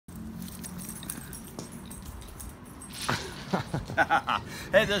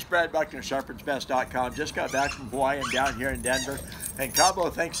Hey, this is Brad Buckner, sharpensbest.com. Just got back from Hawaii and down here in Denver, and Cabo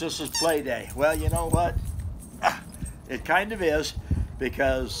thinks this is play day. Well, you know what? It kind of is,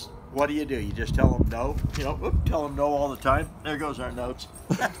 because what do? You just tell them no. Tell them no all the time. There goes our notes.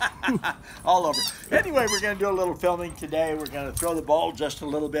 All over. Anyway, we're going to do a little filming today. We're going to throw the ball just a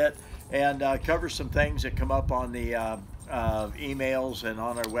little bit and cover some things that come up on the emails and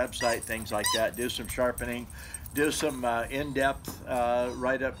on our website, things like that. Do some sharpening. Do some in-depth,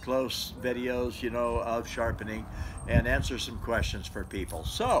 right up close videos, of sharpening, and answer some questions for people.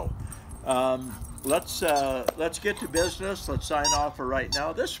 So let's get to business. Let's sign off for right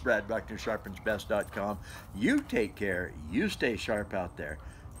now. This is Brad Buckner, sharpensbest.com. You take care. You stay sharp out there.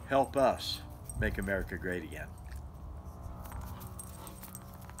 Help us make America great again.